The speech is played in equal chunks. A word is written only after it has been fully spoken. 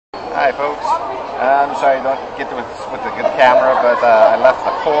Hi folks, I'm sorry I don't get to it with the good camera, but I left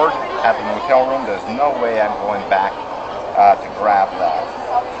the cord at the motel room. There's no way I'm going back to grab that.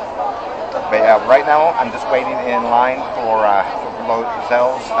 But right now I'm just waiting in line for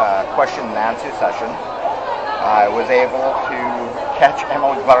Lozel's question and answer session. I was able to catch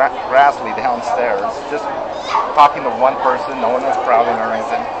Emily Grassley downstairs, just talking to one person. No one was crowding or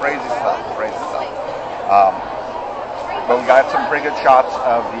anything. Crazy stuff, crazy stuff. But we got some pretty good shots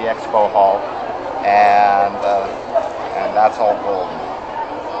of the expo hall, and that's all golden.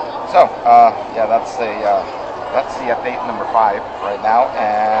 So yeah, that's the update number 5 right now,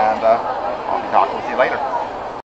 and I'll be talking with you later.